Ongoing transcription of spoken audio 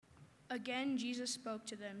Again, Jesus spoke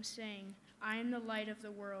to them, saying, I am the light of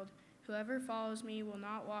the world. Whoever follows me will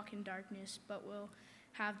not walk in darkness, but will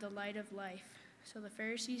have the light of life. So the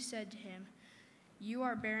Pharisees said to him, You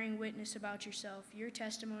are bearing witness about yourself. Your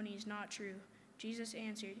testimony is not true. Jesus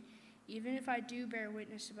answered, Even if I do bear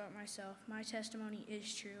witness about myself, my testimony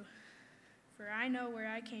is true. For I know where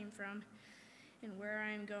I came from and where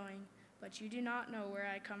I am going, but you do not know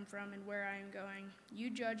where I come from and where I am going. You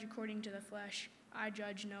judge according to the flesh. I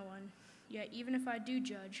judge no one. Yet even if I do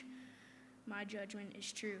judge, my judgment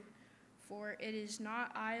is true. For it is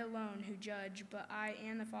not I alone who judge, but I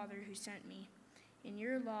and the Father who sent me. In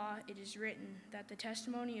your law it is written that the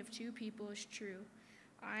testimony of two people is true.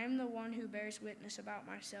 I am the one who bears witness about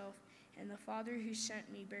myself, and the Father who sent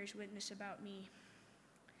me bears witness about me.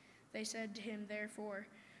 They said to him, therefore,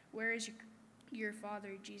 Where is your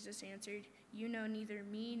Father? Jesus answered, You know neither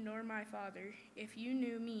me nor my Father. If you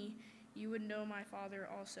knew me, you would know my Father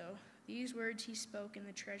also. These words he spoke in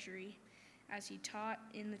the treasury as he taught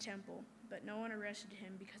in the temple, but no one arrested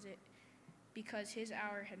him because his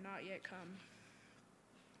hour had not yet come.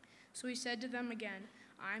 So he said to them again,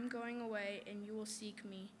 I am going away, and you will seek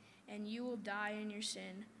me, and you will die in your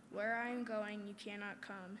sin. Where I am going, you cannot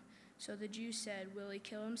come. So the Jews said, Will he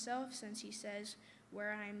kill himself, since he says,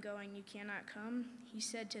 Where I am going, you cannot come? He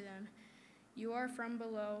said to them, You are from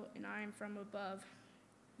below, and I am from above.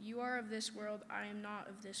 You are of this world, I am not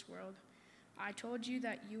of this world. I told you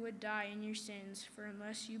that you would die in your sins, for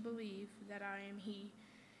unless you believe that I am he,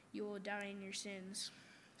 you will die in your sins.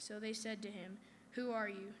 So they said to him, Who are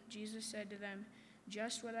you? Jesus said to them,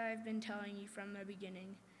 Just what I have been telling you from the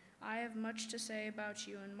beginning. I have much to say about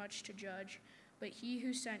you and much to judge, but he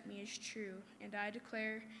who sent me is true, and I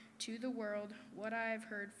declare to the world what I have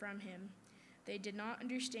heard from him. They did not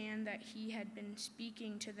understand that he had been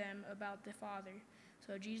speaking to them about the Father.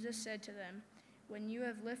 So Jesus said to them, When you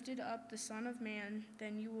have lifted up the Son of Man,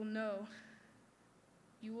 then you will know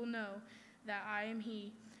that I am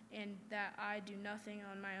he, and that I do nothing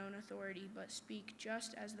on my own authority, but speak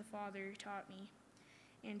just as the Father taught me.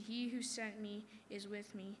 And he who sent me is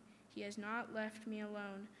with me. He has not left me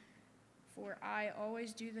alone, for I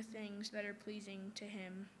always do the things that are pleasing to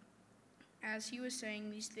him. As he was saying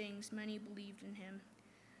these things, many believed in him.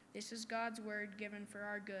 This is God's word given for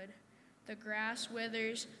our good. The grass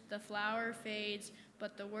withers, the flower fades,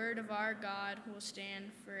 but the word of our God will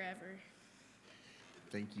stand forever.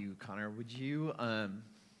 Thank you, Connor. Would you, kind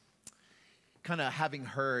of having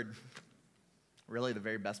heard really the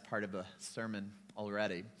very best part of the sermon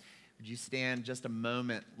already, would you stand just a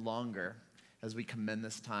moment longer as we commend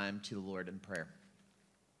this time to the Lord in prayer?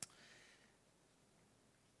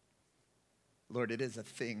 Lord, it is a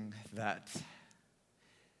thing that,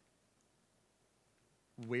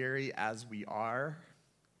 weary as we are,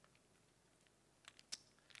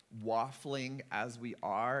 waffling as we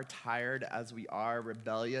are, tired as we are,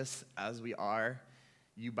 rebellious as we are,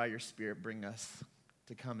 you by your Spirit bring us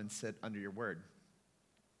to come and sit under your word.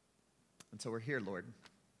 And so we're here, Lord.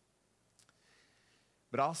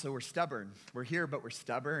 But also we're stubborn. We're here, but we're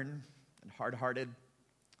stubborn and hard-hearted.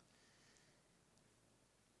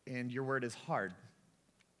 And your word is hard.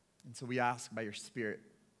 And so we ask by your Spirit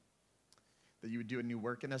that you would do a new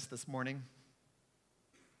work in us this morning,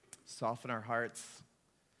 soften our hearts,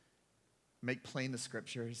 make plain the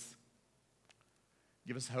scriptures,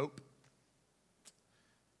 give us hope,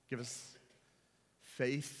 give us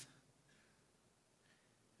faith,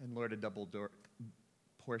 and Lord, a double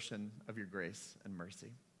portion of your grace and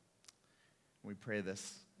mercy. We pray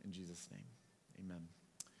this in Jesus' name. Amen.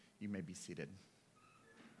 You may be seated.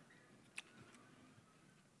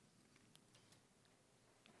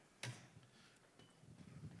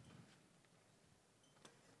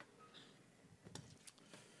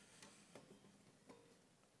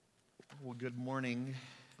 Well, good morning,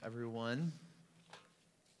 everyone.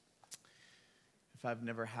 If I've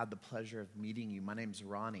never had the pleasure of meeting you, my name's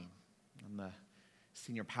Ronnie. I'm the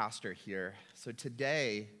senior pastor here. So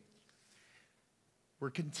today,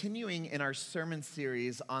 we're continuing in our sermon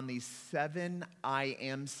series on these 7 I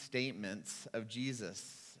am statements of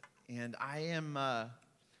Jesus. And I am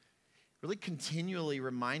really continually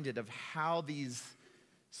reminded of how these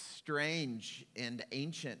strange and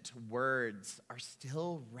ancient words are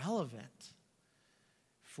still relevant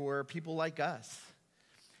for people like us.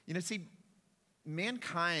 You know, see,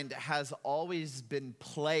 mankind has always been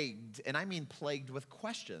plagued, and I mean plagued with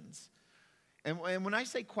questions. And when I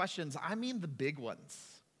say questions, I mean the big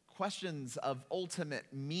ones. Questions of ultimate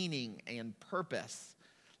meaning and purpose.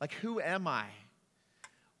 Like, who am I?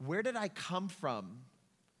 Where did I come from?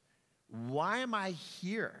 Why am I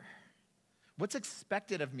here? What's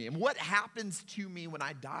expected of me? And what happens to me when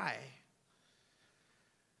I die?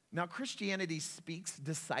 Now, Christianity speaks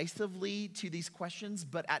decisively to these questions,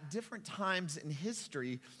 but at different times in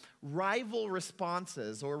history, rival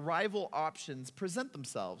responses or rival options present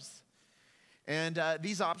themselves. And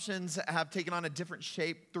these options have taken on a different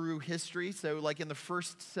shape through history. So, like in the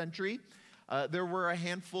first century, there were a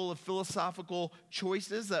handful of philosophical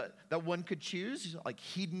choices that one could choose, like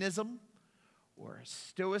hedonism or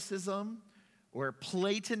Stoicism or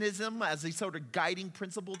Platonism as a sort of guiding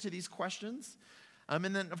principle to these questions.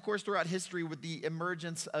 And then, of course, throughout history, with the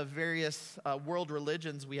emergence of various world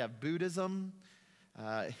religions, we have Buddhism,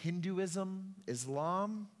 Hinduism,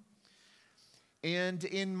 Islam. And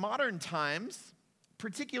in modern times,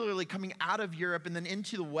 particularly coming out of Europe and then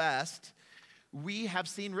into the West, we have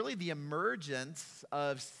seen really the emergence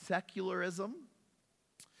of secularism.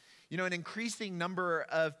 You know, an increasing number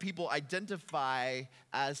of people identify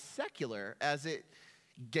as secular as it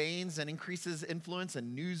gains and increases influence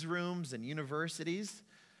in newsrooms and universities.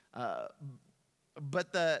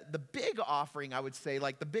 But the big offering, I would say,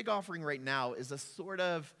 like the big offering right now is a sort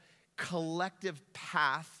of collective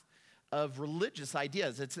path of religious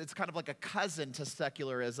ideas. It's kind of like a cousin to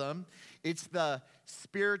secularism. It's the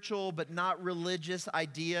spiritual but not religious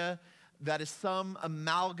idea that is some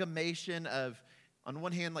amalgamation of, on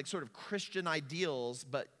one hand, like sort of Christian ideals,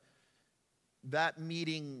 but that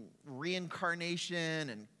meeting reincarnation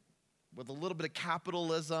and with a little bit of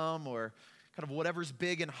capitalism or kind of whatever's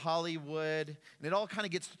big in Hollywood, and it all kind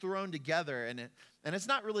of gets thrown together, and it's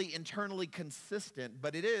not really internally consistent,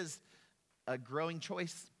 but it is a growing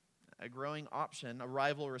choice, a growing option, a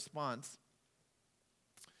rival response.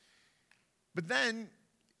 But then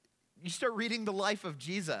you start reading the life of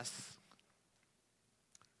Jesus,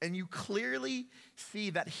 and you clearly see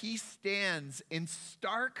that he stands in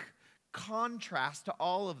stark contrast to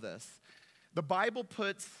all of this. The Bible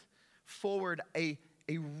puts forward a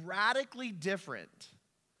radically different,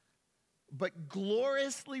 but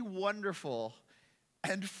gloriously wonderful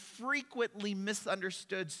and frequently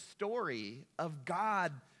misunderstood story of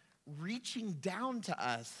God reaching down to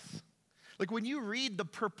us. Like when you read the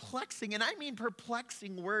perplexing, and I mean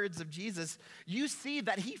perplexing words of Jesus, you see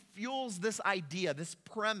that he fuels this idea, this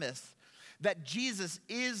premise, that Jesus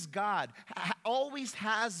is God, always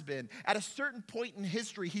has been. At a certain point in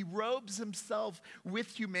history, he robes himself with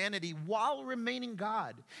humanity while remaining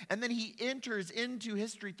God. And then he enters into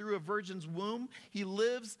history through a virgin's womb. He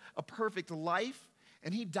lives a perfect life,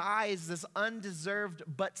 and he dies this undeserved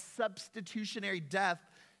but substitutionary death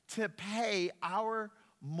to pay our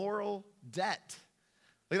moral debt.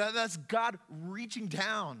 Like that's God reaching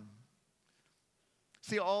down.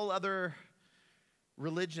 See, all other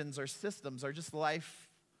religions or systems are just life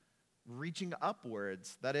reaching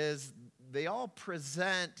upwards. That is, they all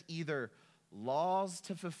present either laws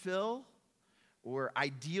to fulfill or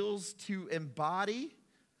ideals to embody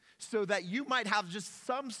so that you might have just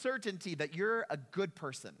some certainty that you're a good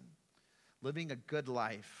person, living a good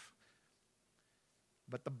life.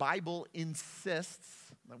 But the Bible insists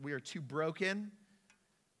that we are too broken,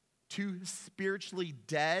 too spiritually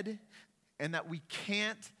dead, and that we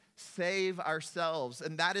can't save ourselves.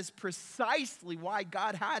 And that is precisely why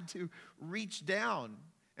God had to reach down,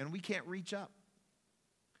 and we can't reach up.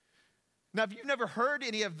 Now, if you've never heard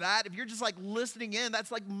any of that, if you're just like listening in,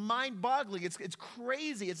 that's like mind-boggling. It's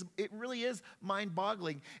crazy. It really is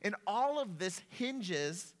mind-boggling. And all of this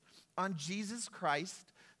hinges on Jesus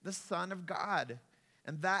Christ, the Son of God.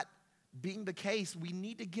 And that being the case, we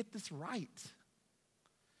need to get this right.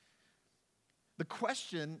 The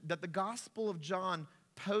question that the Gospel of John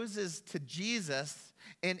poses to Jesus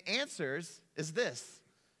and answers is this: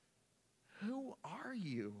 who are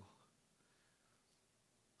you?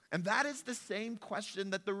 And that is the same question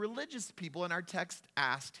that the religious people in our text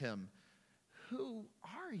asked him. Who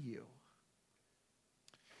are you?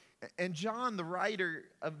 And John, the writer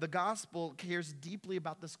of the gospel, cares deeply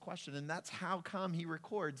about this question, and that's how come he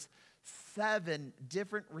records 7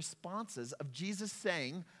 different responses of Jesus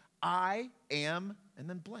saying, I am, and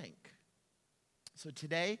then blank. So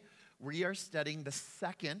today, we are studying the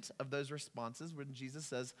second of those responses when Jesus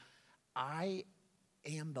says, I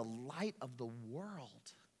am the light of the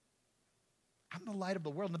world. I'm the light of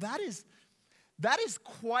the world. Now that is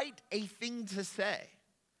quite a thing to say.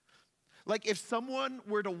 Like if someone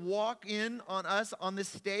were to walk in on us on this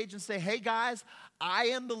stage and say, hey guys, I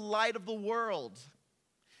am the light of the world,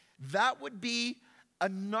 that would be a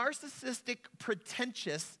narcissistic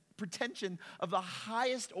pretension of the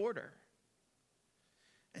highest order.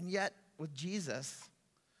 And yet with Jesus,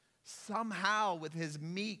 somehow with his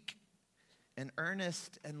meek and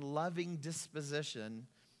earnest and loving disposition,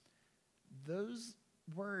 those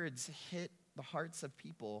words hit the hearts of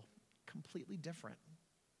people completely different.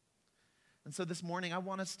 And so this morning, I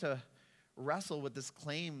want us to wrestle with this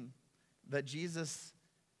claim that Jesus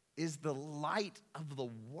is the light of the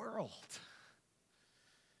world.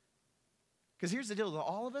 Because here's the deal,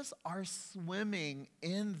 all of us are swimming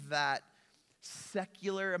in that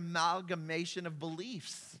secular amalgamation of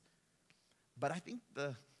beliefs. But I think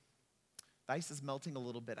the ice is melting a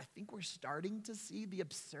little bit. I think we're starting to see the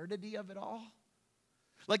absurdity of it all.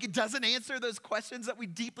 Like it doesn't answer those questions that we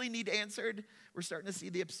deeply need answered. We're starting to see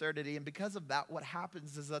the absurdity. And because of that, what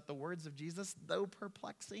happens is that the words of Jesus, though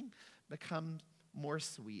perplexing, become more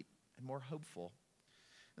sweet and more hopeful.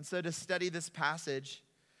 And so to study this passage,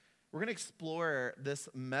 we're going to explore this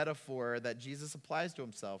metaphor that Jesus applies to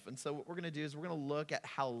himself. And so what we're going to do is we're going to look at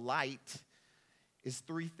how light is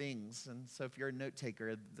three things. And so if you're a note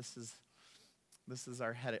taker, this is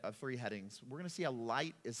our three headings. We're going to see how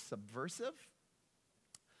light is subversive,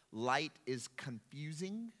 light is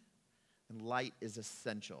confusing, and light is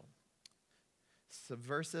essential.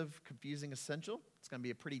 Subversive, confusing, essential. It's going to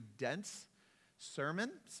be a pretty dense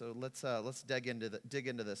sermon. So let's dig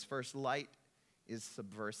into this. First, light is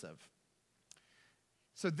subversive.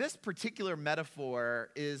 So this particular metaphor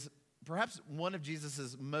is perhaps one of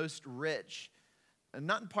Jesus's most rich, and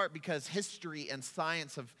not in part because history and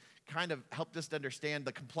science have kind of helped us to understand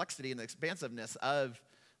the complexity and the expansiveness of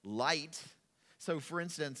light. So for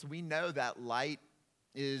instance, we know that light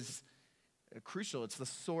is crucial. It's the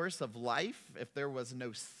source of life. If there was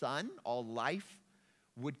no sun, all life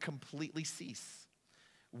would completely cease.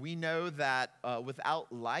 We know that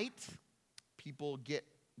without light, people get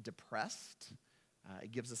depressed.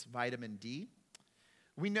 It gives us vitamin D.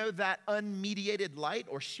 We know that unmediated light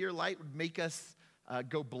or sheer light would make us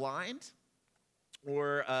go blind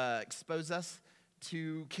or expose us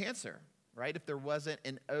to cancer, right? If there wasn't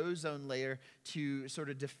an ozone layer to sort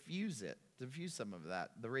of diffuse some of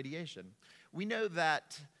that, the radiation. We know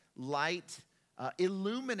that light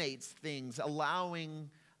illuminates things,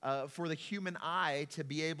 allowing for the human eye to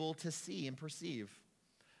be able to see and perceive.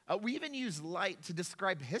 We even use light to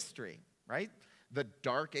describe history, right? The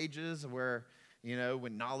Dark Ages where,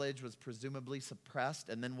 when knowledge was presumably suppressed,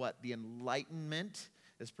 and then what? The Enlightenment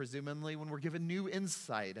is presumably when we're given new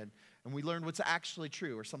insight and we learn what's actually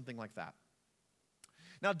true or something like that.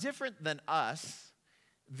 Now, different than us,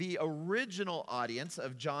 the original audience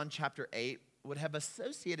of John chapter 8 would have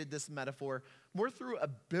associated this metaphor more through a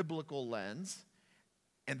biblical lens,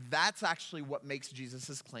 and that's actually what makes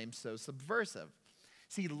Jesus' claim so subversive.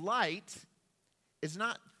 See, light is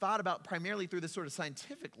not thought about primarily through this sort of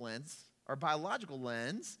scientific lens or biological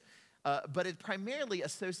lens, but it's primarily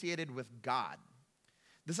associated with God.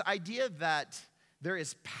 This idea that there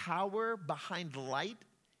is power behind light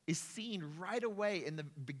is seen right away in the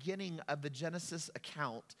beginning of the Genesis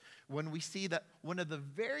account when we see that one of the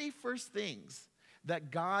very first things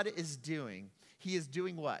that God is doing, he is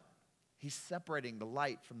doing what? He's separating the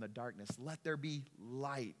light from the darkness. Let there be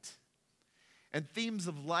light. And themes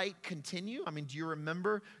of light continue. I mean, do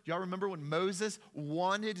y'all remember when Moses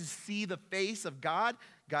wanted to see the face of God?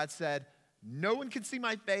 God said, no one can see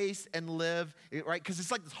my face and live, right? Because it's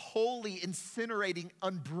like this holy, incinerating,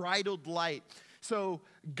 unbridled light. So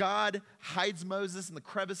God hides Moses in the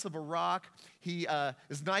crevice of a rock. He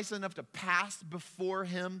is nice enough to pass before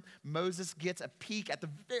him. Moses gets a peek at the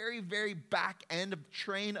very, very back end of the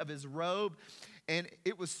train of his robe. And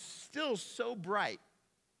it was still so bright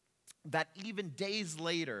that even days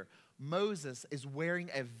later, Moses is wearing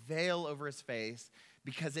a veil over his face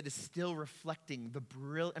because it is still reflecting the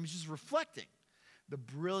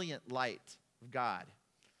brilliant light of God.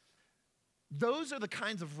 Those are the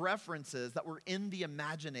kinds of references that were in the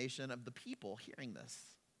imagination of the people hearing this.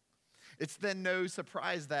 It's then no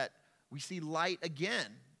surprise that we see light again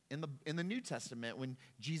in the New Testament when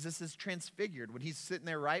Jesus is transfigured, when he's sitting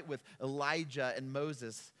there, right, with Elijah and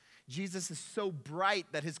Moses. Jesus is so bright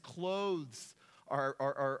that his clothes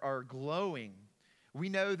are glowing. We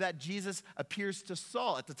know that Jesus appears to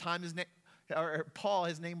Saul. At the time, Paul,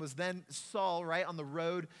 his name was then Saul, right, on the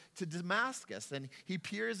road to Damascus. And he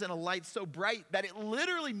appears in a light so bright that it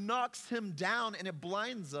literally knocks him down and it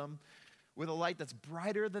blinds him with a light that's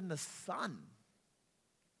brighter than the sun.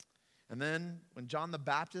 And then when John the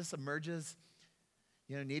Baptist emerges,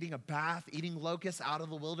 needing a bath, eating locusts out of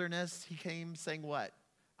the wilderness, he came saying what?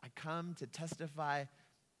 I come to testify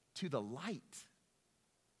to the light.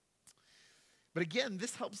 But again,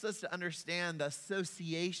 this helps us to understand the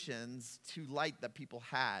associations to light that people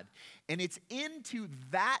had. And it's into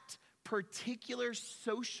that particular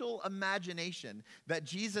social imagination that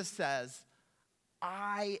Jesus says,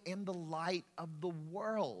 I am the light of the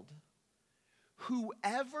world.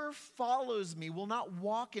 Whoever follows me will not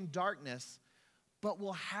walk in darkness, but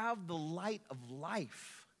will have the light of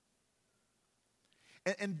life.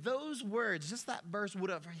 And those words, just that verse, would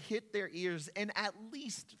have hit their ears in at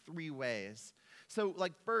least three ways. So,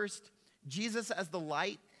 like, first, Jesus as the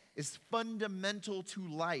light is fundamental to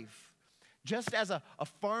life. Just as a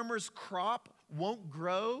farmer's crop won't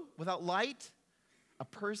grow without light, a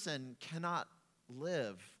person cannot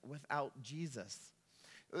live without Jesus.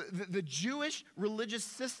 The Jewish religious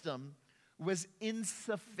system was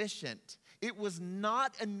insufficient. It was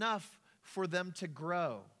not enough for them to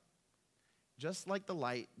grow. Just like the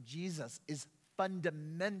light, Jesus is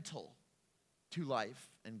fundamental to life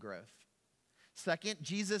and growth. Second,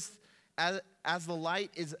 Jesus as the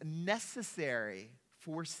light is necessary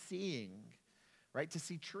for seeing, right? To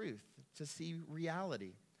see truth, to see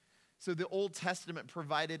reality. So the Old Testament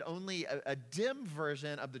provided only a dim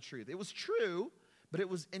version of the truth. It was true, but it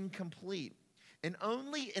was incomplete. And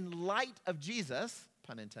only in light of Jesus,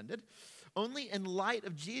 pun intended, only in light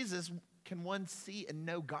of Jesus can one see and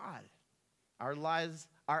know God. Our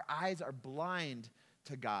eyes are blind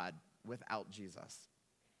to God without Jesus.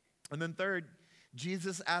 And then third,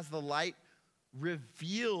 Jesus as the light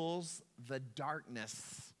reveals the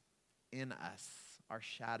darkness in us, our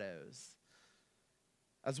shadows.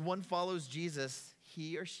 As one follows Jesus,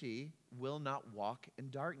 he or she will not walk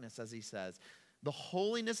in darkness, as he says. The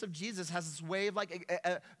holiness of Jesus has this way of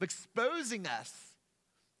exposing us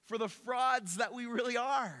for the frauds that we really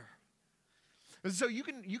are. And so you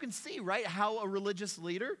can see, right, how a religious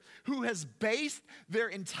leader who has based their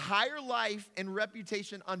entire life and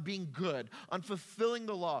reputation on being good, on fulfilling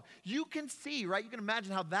the law, you can see, right, you can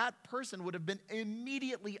imagine how that person would have been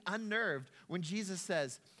immediately unnerved when Jesus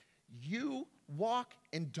says, you walk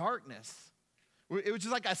in darkness. It was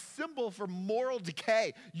just like a symbol for moral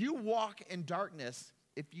decay. You walk in darkness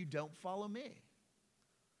if you don't follow me.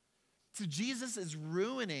 So Jesus is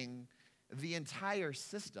ruining the entire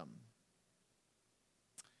system.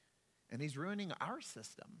 And he's ruining our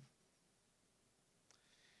system.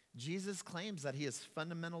 Jesus claims that he is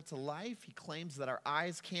fundamental to life. He claims that our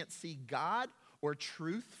eyes can't see God or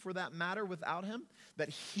truth, for that matter, without him. That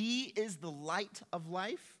he is the light of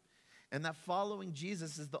life. And that following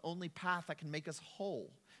Jesus is the only path that can make us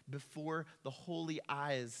whole before the holy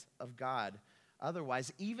eyes of God.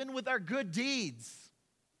 Otherwise, even with our good deeds,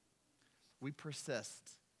 we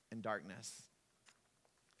persist in darkness.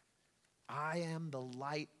 I am the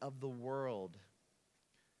light of the world.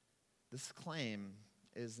 This claim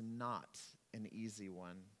is not an easy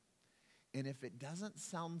one. And if it doesn't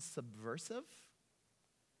sound subversive,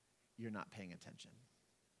 you're not paying attention.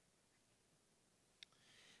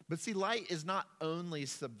 But see, light is not only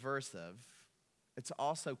subversive, it's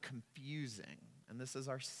also confusing. And this is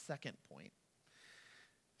our second point.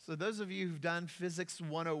 So those of you who've done Physics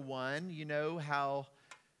 101, you know how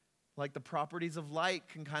like the properties of light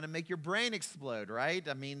can kind of make your brain explode, right?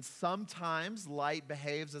 I mean, sometimes light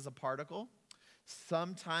behaves as a particle.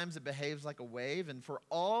 Sometimes it behaves like a wave. And for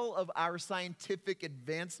all of our scientific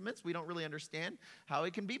advancements, we don't really understand how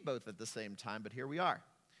it can be both at the same time, but here we are.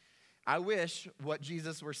 I wish what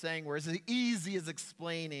Jesus were saying were as easy as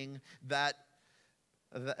explaining like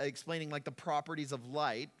the properties of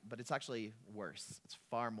light, but it's actually worse. It's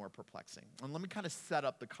far more perplexing. And let me kind of set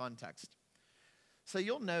up the context. So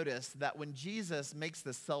you'll notice that when Jesus makes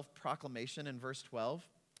the self-proclamation in verse 12,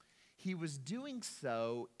 he was doing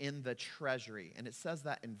so in the treasury. And it says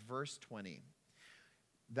that in verse 20.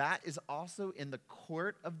 That is also in the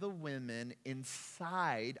court of the women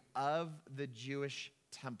inside of the Jewish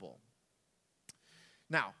temple.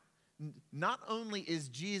 Now, not only is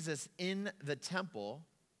Jesus in the temple,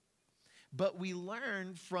 but we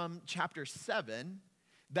learn from chapter 7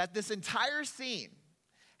 that this entire scene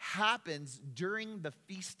happens during the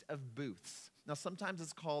Feast of Booths. Now, sometimes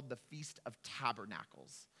it's called the Feast of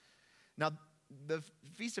Tabernacles. Now, the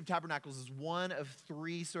Feast of Tabernacles is one of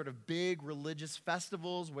three sort of big religious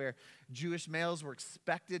festivals where Jewish males were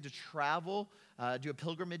expected to travel, do a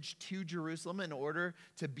pilgrimage to Jerusalem in order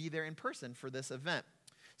to be there in person for this event.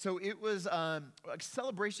 So it was a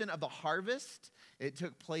celebration of the harvest. It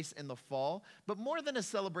took place in the fall. But more than a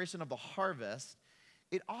celebration of the harvest,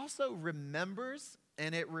 it also remembers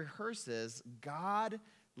and it rehearses God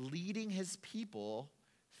leading his people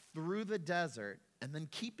through the desert and then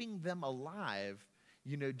keeping them alive,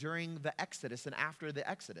 during the Exodus and after the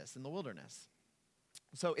Exodus in the wilderness.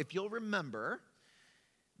 So if you'll remember,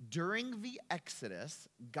 during the Exodus,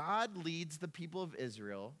 God leads the people of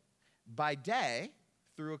Israel by day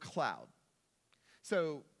through a cloud.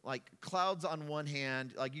 So, like, clouds on one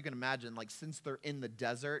hand, like you can imagine, like since they're in the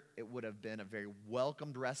desert, it would have been a very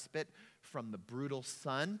welcomed respite from the brutal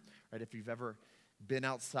sun, right? If you've ever been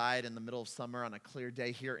outside in the middle of summer on a clear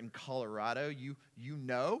day here in Colorado, you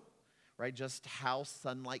know, right, just how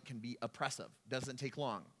sunlight can be oppressive. Doesn't take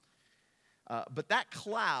long. But that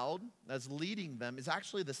cloud that's leading them is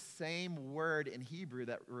actually the same word in Hebrew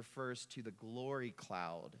that refers to the glory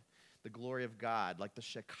cloud, the glory of God, like the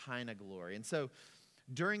Shekinah glory. And so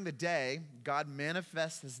during the day, God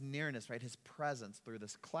manifests his nearness, right, his presence through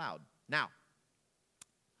this cloud. Now,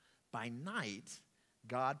 by night,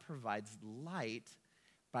 God provides light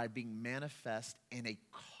by being manifest in a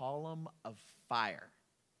column of fire.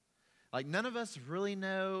 Like, none of us really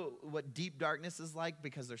know what deep darkness is like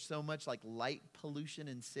because there's so much like light pollution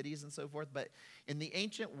in cities and so forth. But in the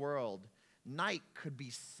ancient world, night could be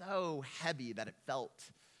so heavy that it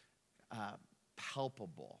felt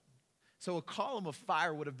palpable. So a column of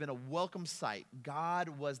fire would have been a welcome sight. God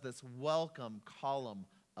was this welcome column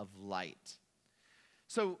of light.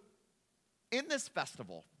 So in this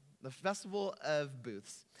festival, the Festival of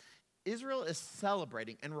Booths, Israel is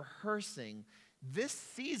celebrating and rehearsing this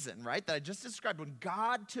season, right, that I just described, when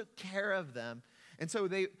God took care of them. And so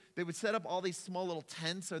they would set up all these small little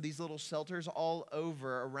tents or these little shelters all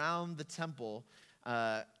over around the temple,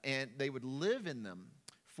 and they would live in them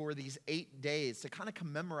for these 8 days to kind of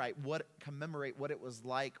commemorate what it was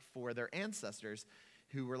like for their ancestors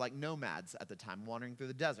who were like nomads at the time, wandering through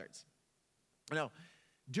the deserts. Now,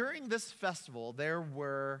 during this festival, there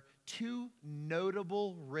were 2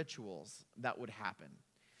 notable rituals that would happen.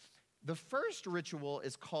 The first ritual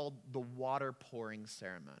is called the water pouring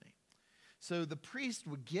ceremony. So the priest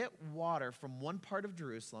would get water from one part of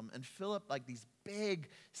Jerusalem and fill up like these big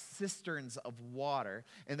cisterns of water,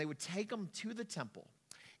 and they would take them to the temple.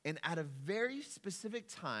 And at a very specific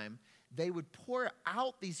time, they would pour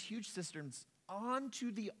out these huge cisterns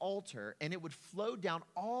onto the altar, and it would flow down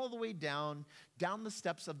all the way down the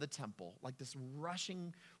steps of the temple, like this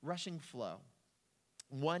rushing flow.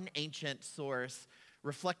 One ancient source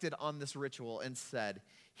reflected on this ritual and said,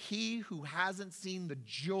 "He who hasn't seen the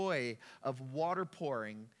joy of water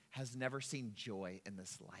pouring has never seen joy in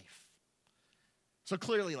this life." So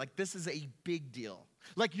clearly, like, this is a big deal.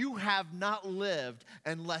 Like, you have not lived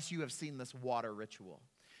unless you have seen this water ritual,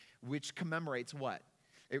 which commemorates what?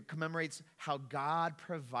 It commemorates how God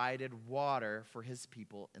provided water for his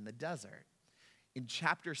people in the desert. In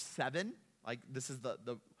chapter 7, like, this is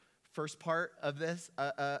the first part of this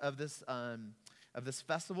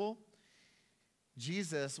festival,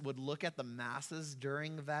 Jesus would look at the masses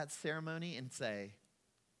during that ceremony and say,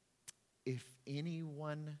 "If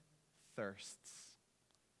anyone thirsts,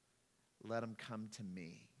 let him come to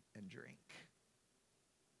me and drink."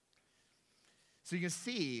 So you can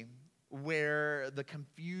see where the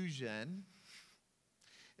confusion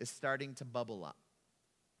is starting to bubble up.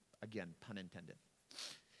 Again, pun intended.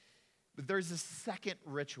 But there's a second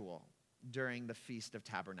ritual during the Feast of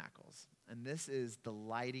Tabernacles, and this is the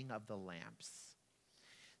lighting of the lamps.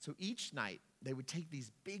 So each night, they would take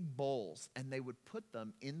these big bowls, and they would put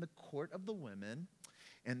them in the court of the women,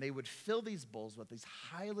 and they would fill these bowls with these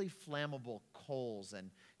highly flammable coals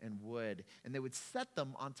and wood, and they would set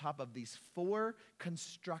them on top of these 4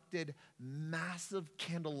 constructed massive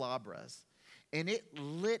candelabras, and it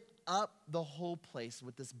lit up the whole place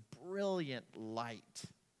with this brilliant light.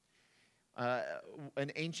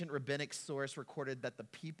 An ancient rabbinic source recorded that the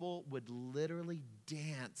people would literally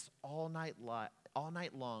dance all night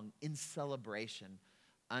long in celebration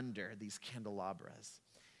under these candelabras.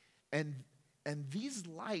 And these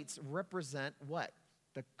lights represent what?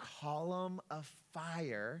 The column of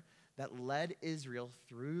fire that led Israel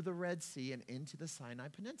through the Red Sea and into the Sinai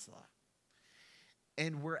Peninsula.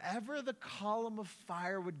 And wherever the column of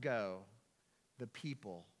fire would go, the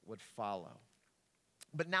people would follow.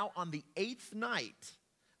 But now on the 8th night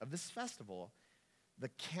of this festival, the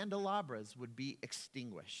candelabras would be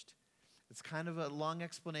extinguished. It's kind of a long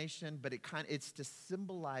explanation, but it's to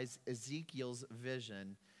symbolize Ezekiel's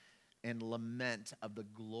vision and lament of the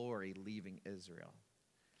glory leaving Israel.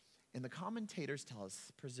 And the commentators tell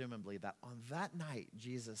us, presumably, that on that night,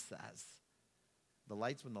 Jesus says,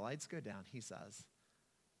 when the lights go down, he says,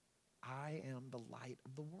 "I am the light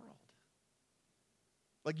of the world."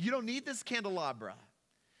 Like, you don't need this candelabra.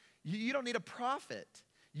 You don't need a prophet.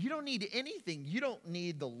 You don't need anything. You don't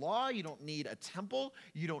need the law. You don't need a temple.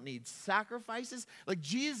 You don't need sacrifices. Like,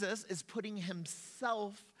 Jesus is putting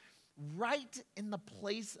himself right in the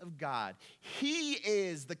place of God. He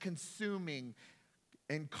is the consuming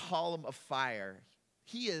and column of fire.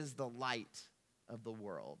 He is the light of the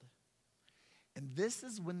world. And this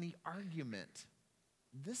is when the argument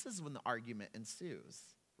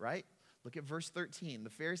ensues, right? Look at verse 13.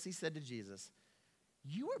 The Pharisee said to Jesus,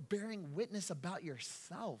 "You are bearing witness about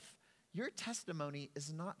yourself. your testimony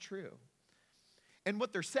is not true. And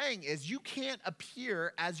what they're saying is you can't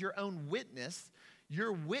appear as your own witness.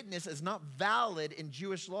 Your witness is not valid in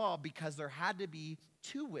Jewish law because there had to be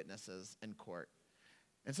two witnesses in court.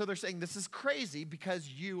 And so they're saying this is crazy because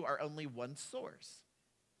you are only one source.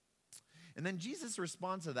 And then Jesus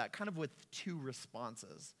responds to that kind of with two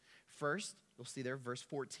responses. First, you'll see there, verse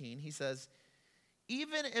 14, he says,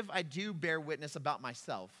 even if I do bear witness about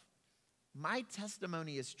myself, my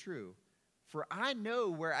testimony is true, for I know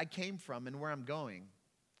where I came from and where I'm going,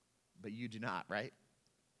 but you do not, right?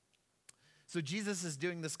 So Jesus is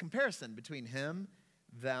doing this comparison between him,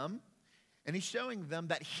 them, and he's showing them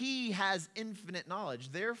that he has infinite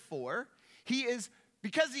knowledge. Therefore,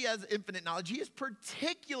 because he has infinite knowledge, he is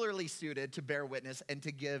particularly suited to bear witness and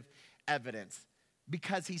to give evidence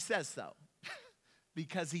because he says so.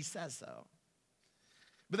 Because he says so.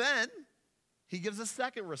 But then he gives a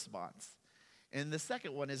second response. And the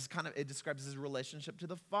second one is it describes his relationship to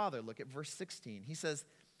the Father. Look at verse 16. He says,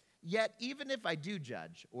 yet even if I do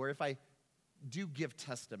judge, or if I do give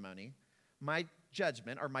testimony, my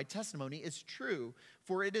judgment or my testimony is true,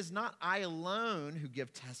 for it is not I alone who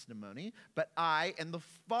give testimony, but I and the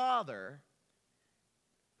Father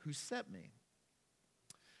who sent me.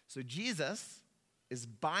 So Jesus is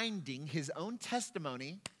binding his own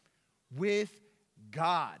testimony with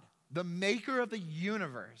God, the maker of the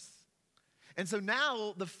universe. And so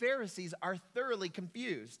now the Pharisees are thoroughly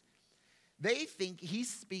confused. They think he's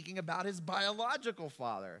speaking about his biological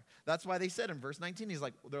father. That's why they said in verse 19,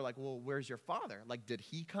 they're like, well, where's your father? Like, did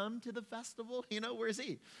he come to the festival? Where is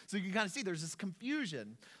he? So you can kind of see there's this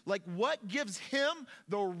confusion. Like, what gives him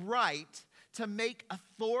the right to make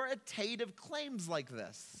authoritative claims like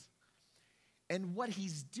this? And what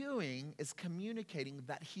he's doing is communicating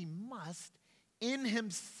that he must, in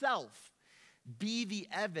himself, be the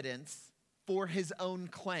evidence for his own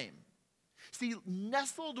claim. See,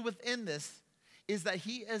 nestled within this is that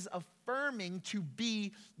he is affirming to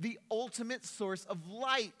be the ultimate source of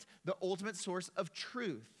light, the ultimate source of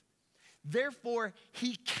truth. Therefore,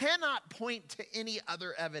 he cannot point to any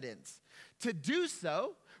other evidence. To do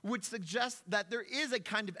so would suggest that there is a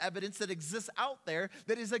kind of evidence that exists out there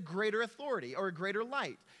that is a greater authority or a greater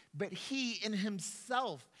light. But he in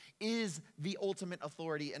himself is the ultimate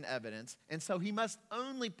authority and evidence, and so he must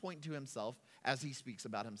only point to himself as he speaks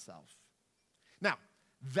about himself. Now,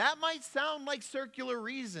 that might sound like circular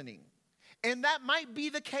reasoning, and that might be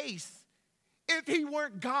the case if he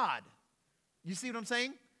weren't God. You see what I'm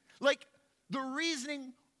saying? Like, the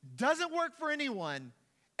reasoning doesn't work for anyone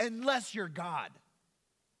unless you're God.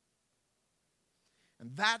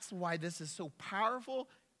 And that's why this is so powerful,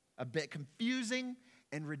 a bit confusing,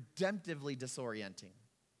 and redemptively disorienting.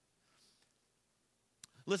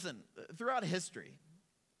 Listen, throughout history,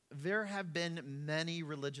 there have been many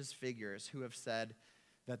religious figures who have said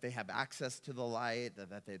that they have access to the light,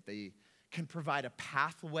 that they can provide a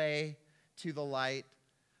pathway to the light,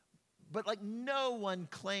 but no one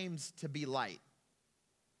claims to be light.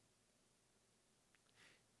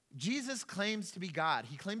 Jesus claims to be God.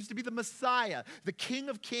 He claims to be the Messiah, the King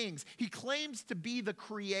of Kings. He claims to be the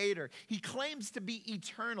Creator. He claims to be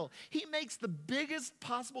eternal. He makes the biggest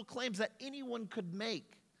possible claims that anyone could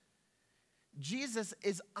make. Jesus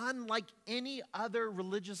is unlike any other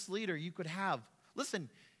religious leader you could have. Listen,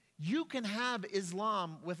 you can have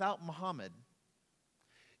Islam without Muhammad.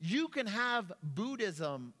 You can have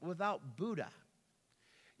Buddhism without Buddha.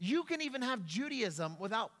 You can even have Judaism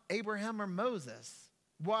without Abraham or Moses.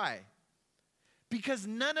 Why? Because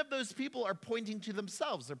none of those people are pointing to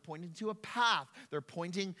themselves. They're pointing to a path. They're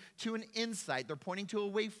pointing to an insight. They're pointing to a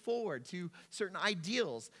way forward, to certain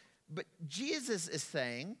ideals. But Jesus is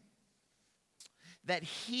saying that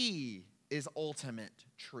he is ultimate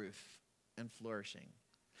truth and flourishing.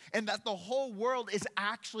 And that the whole world is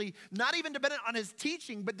actually not even dependent on his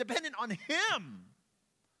teaching, but dependent on him.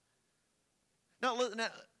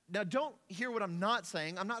 Now, don't hear what I'm not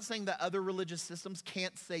saying. I'm not saying that other religious systems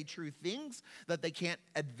can't say true things, that they can't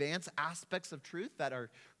advance aspects of truth that are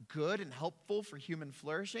good and helpful for human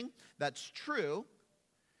flourishing. That's true,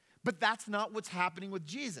 but that's not what's happening with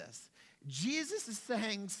Jesus. Jesus is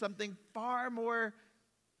saying something far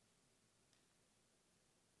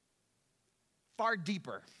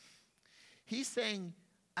deeper. He's saying,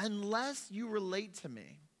 unless you relate to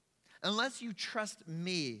me, unless you trust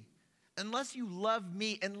me, unless you love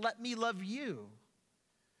me and let me love you,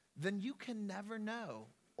 then you can never know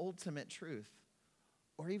ultimate truth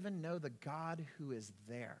or even know the God who is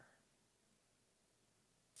there.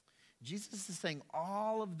 Jesus is saying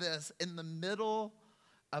all of this in the middle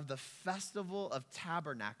of the Festival of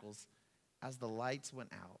Tabernacles as the lights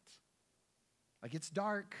went out. Like, it's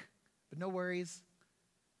dark, But no worries.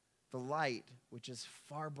 The light, which is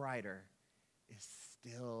far brighter, is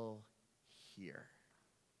still here.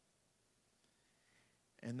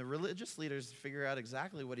 And the religious leaders figure out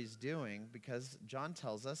exactly what he's doing because John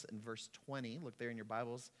tells us in verse 20, look there in your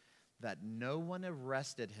Bibles, that no one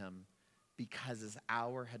arrested him because his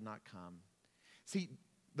hour had not come. See,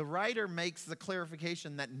 the writer makes the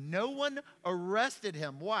clarification that no one arrested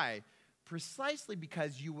him. Why? Precisely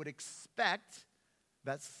because you would expect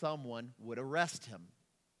that someone would arrest him.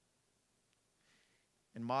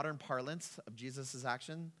 In modern parlance of Jesus'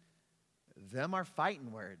 action, them are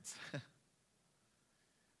fighting words.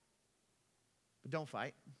 But don't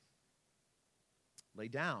fight. Lay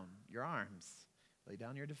down your arms. Lay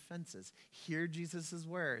down your defenses. Hear Jesus'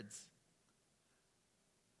 words.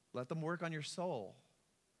 Let them work on your soul.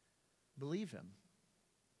 Believe him.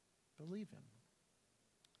 Believe him.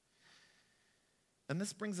 And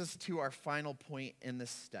this brings us to our final point in this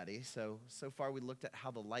study. So far we looked at how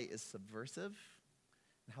the light is subversive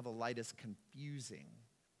and how the light is confusing.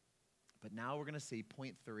 But now we're going to see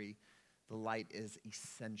point 3, the light is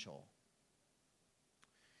essential.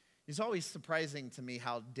 It's always surprising to me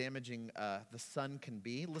how damaging the sun can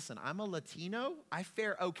be. Listen, I'm a Latino. I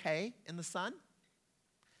fare okay in the sun.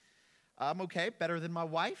 I'm okay, better than my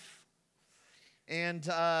wife. And,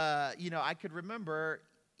 I could remember,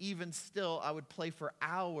 even still, I would play for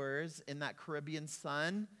hours in that Caribbean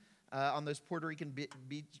sun on those Puerto Rican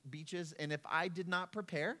beaches. And if I did not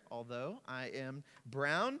prepare, although I am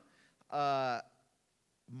brown,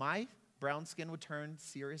 my brown skin would turn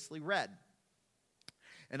seriously red.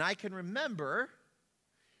 And I can remember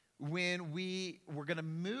when we were going to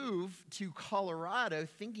move to Colorado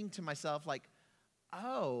thinking to myself like,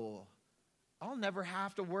 oh, I'll never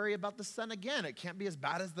have to worry about the sun again. It can't be as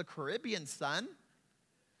bad as the Caribbean sun.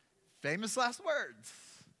 Famous last words.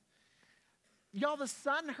 Y'all, the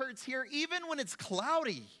sun hurts here even when it's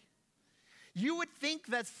cloudy. You would think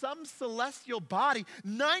that some celestial body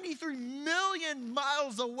 93 million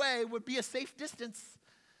miles away would be a safe distance.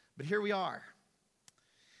 But here we are.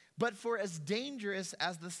 But for as dangerous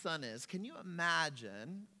as the sun is, can you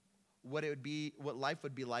imagine what life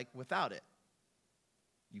would be like without it?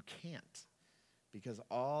 You can't, because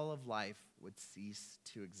all of life would cease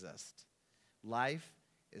to exist. Life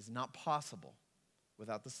is not possible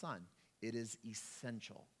without the sun. It is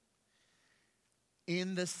essential.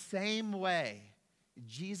 In the same way,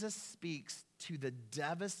 Jesus speaks to the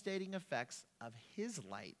devastating effects of his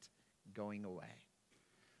light going away.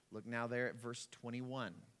 Look now there at verse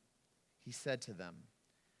 21. He said to them,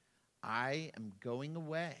 I am going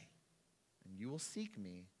away, and you will seek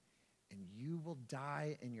me, and you will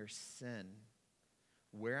die in your sin.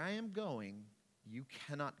 Where I am going, you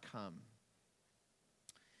cannot come.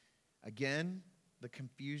 Again, the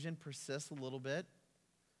confusion persists a little bit.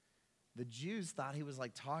 The Jews thought he was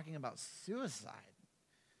like talking about suicide.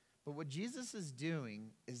 But what Jesus is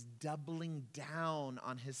doing is doubling down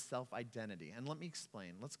on his self-identity. And let me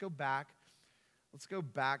explain. Let's go back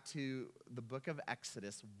to the book of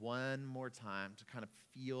Exodus one more time to kind of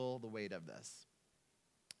feel the weight of this.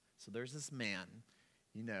 So there's this man,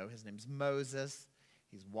 his name's Moses.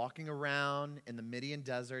 He's walking around in the Midian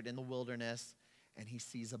desert in the wilderness, and he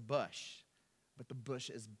sees a bush, but the bush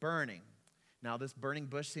is burning. Now, this burning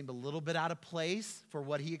bush seemed a little bit out of place for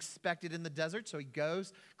what he expected in the desert, so he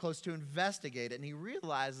goes close to investigate it, and he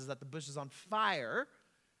realizes that the bush is on fire,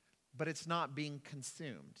 but it's not being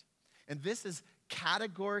consumed. And this is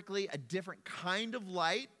categorically a different kind of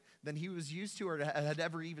light than he was used to or had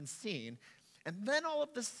ever even seen. And then all of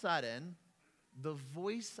a sudden, the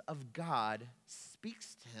voice of God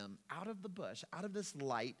speaks to him out of the bush, out of this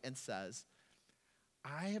light, and says,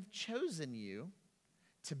 I have chosen you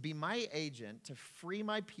to be my agent to free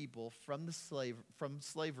my people from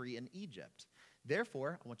slavery in Egypt.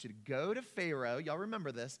 Therefore, I want you to go to Pharaoh, y'all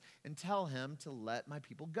remember this, and tell him to let my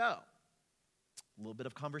people go. A little bit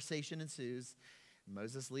of conversation ensues.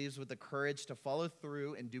 Moses leaves with the courage to follow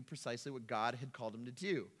through and do precisely what God had called him to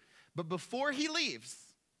do. But before he leaves,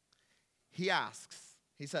 he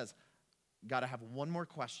says, got to have one more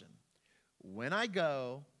question. When I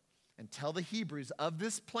go and tell the Hebrews of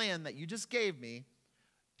this plan that you just gave me,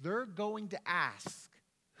 they're going to ask,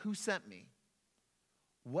 who sent me?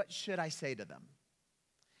 What should I say to them?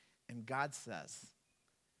 And God says,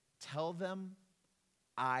 tell them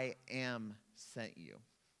I am sent you.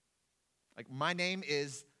 Like, my name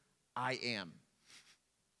is I am.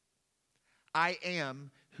 I am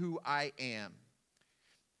who I am.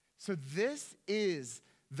 So this is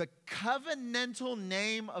the covenantal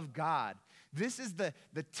name of God. This is the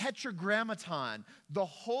tetragrammaton, the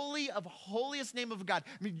holy of holiest name of God.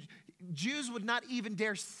 I mean, Jews would not even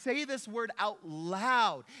dare say this word out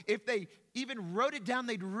loud. If they even wrote it down,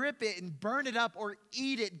 they'd rip it and burn it up or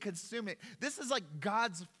eat it and consume it. This is like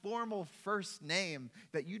God's formal first name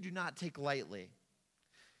that you do not take lightly.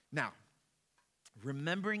 Now,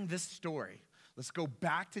 remembering this story, let's go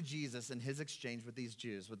back to Jesus and his exchange with these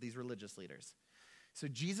Jews, with these religious leaders. So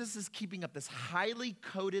Jesus is keeping up this highly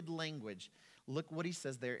coded language. Look what he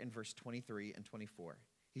says there in verse 23 and 24.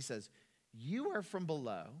 He says, "You are from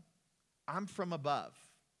below, I'm from above.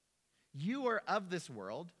 You are of this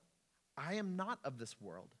world, I am not of this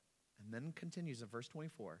world." And then continues in verse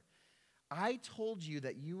 24. "I told you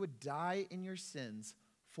that you would die in your sins,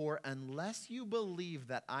 for unless you believe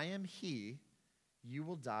that I am he, you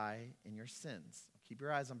will die in your sins." Keep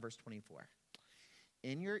your eyes on verse 24.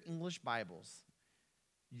 In your English Bibles,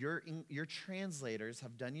 your translators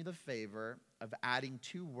have done you the favor of adding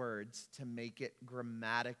 2 words to make it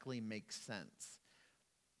grammatically make sense.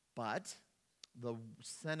 But the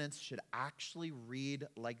sentence should actually read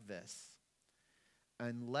like this: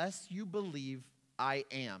 "Unless you believe I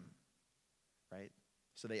am," right?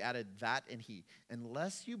 So they added that and he.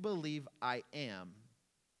 "Unless you believe I am,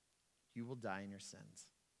 you will die in your sins."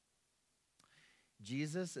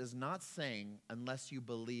 Jesus is not saying, "Unless you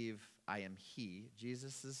believe I am he."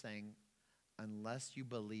 Jesus is saying, "Unless you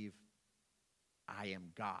believe I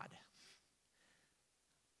am God."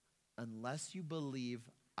 Unless you believe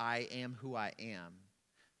I am who I am,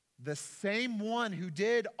 the same one who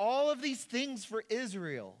did all of these things for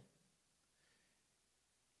Israel,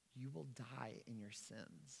 you will die in your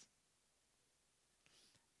sins.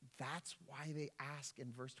 That's why they ask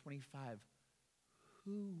in verse 25,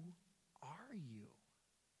 "Who are you?"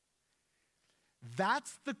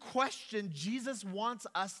 That's the question Jesus wants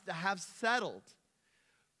us to have settled.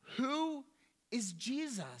 Who is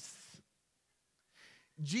Jesus?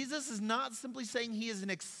 Jesus is not simply saying he is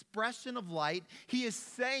an expression of light. He is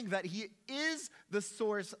saying that he is the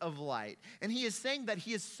source of light. And he is saying that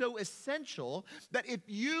he is so essential that if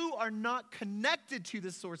you are not connected to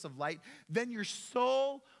the source of light, then your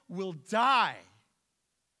soul will die.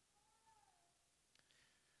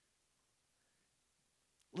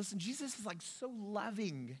 Listen, Jesus is like so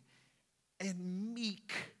loving and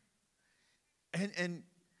meek and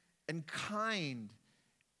kind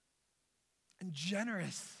and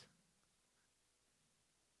generous.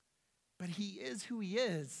 But he is who he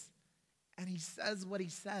is, and he says what he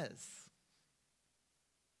says.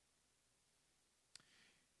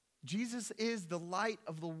 Jesus is the light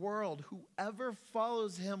of the world. Whoever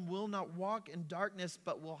follows him will not walk in darkness,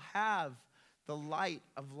 but will have the light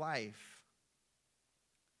of life.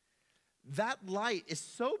 That light is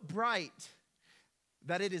so bright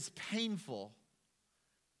that it is painful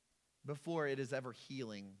before it is ever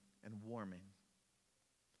healing and warming.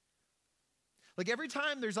 Like every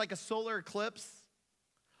time there's like a solar eclipse,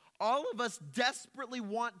 all of us desperately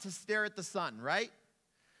want to stare at the sun, right?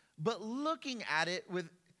 But looking at it with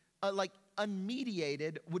like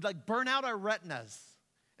unmediated would like burn out our retinas.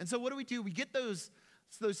 And so what do? We get those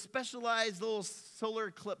specialized little solar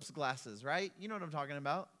eclipse glasses, right? You know what I'm talking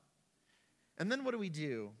about. And then what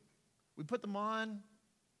do? We put them on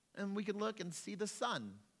and we can look and see the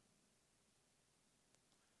sun.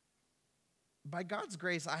 By God's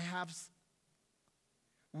grace,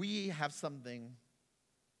 we have something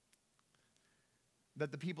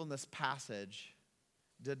that the people in this passage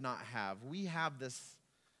did not have. We have this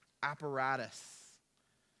apparatus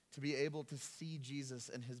to be able to see Jesus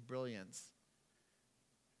and his brilliance.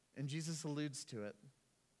 And Jesus alludes to it.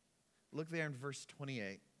 Look there in verse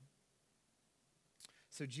 28.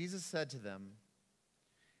 So Jesus said to them,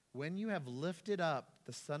 "When you have lifted up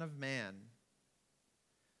the Son of Man,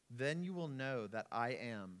 then you will know that I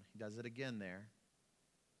am," he does it again there,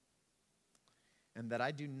 "and that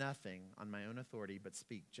I do nothing on my own authority, but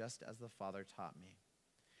speak just as the Father taught me."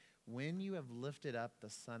 When you have lifted up the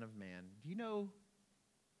Son of Man. Do you know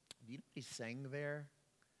what he's saying there?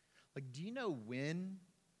 Like, do you know when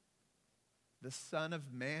the Son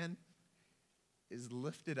of Man is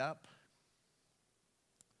lifted up?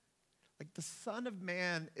 Like, the Son of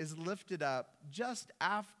Man is lifted up just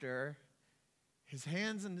after his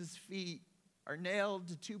hands and his feet are nailed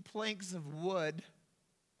to 2 planks of wood,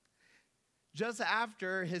 just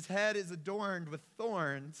after his head is adorned with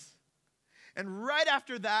thorns. And right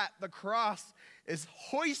after that, the cross is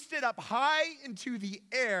hoisted up high into the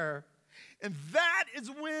air. And that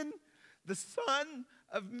is when the Son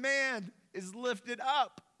of Man is lifted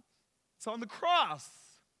up. It's on the cross.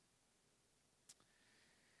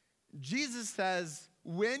 Jesus says,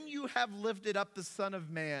 when you have lifted up the Son of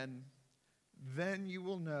Man, then you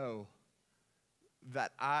will know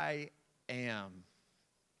that I am.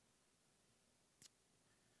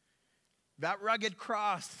 That rugged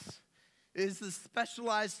cross is the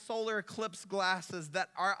specialized solar eclipse glasses that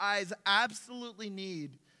our eyes absolutely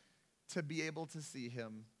need to be able to see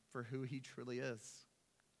him for who he truly is.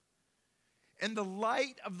 And the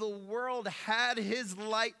light of the world had his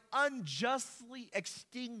light unjustly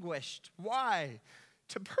extinguished. Why?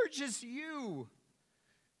 To purchase you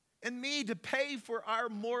and me, to pay for our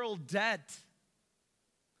moral debt.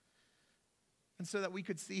 And so that we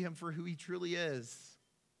could see him for who he truly is.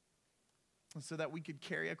 And so that we could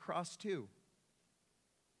carry a cross too.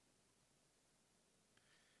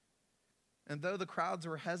 And though the crowds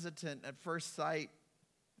were hesitant at first sight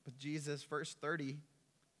with Jesus, verse 30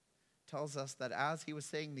 tells us that as he was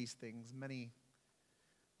saying these things, many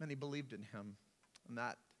believed in him. And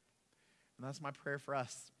that's my prayer for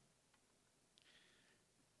us.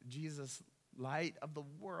 Jesus, light of the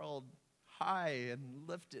world, high and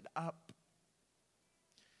lifted up.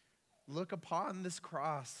 Look upon this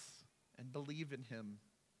cross and believe in him.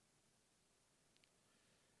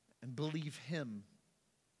 And believe him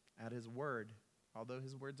at his word, although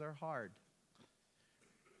his words are hard.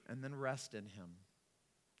 And then rest in him.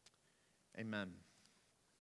 Amen.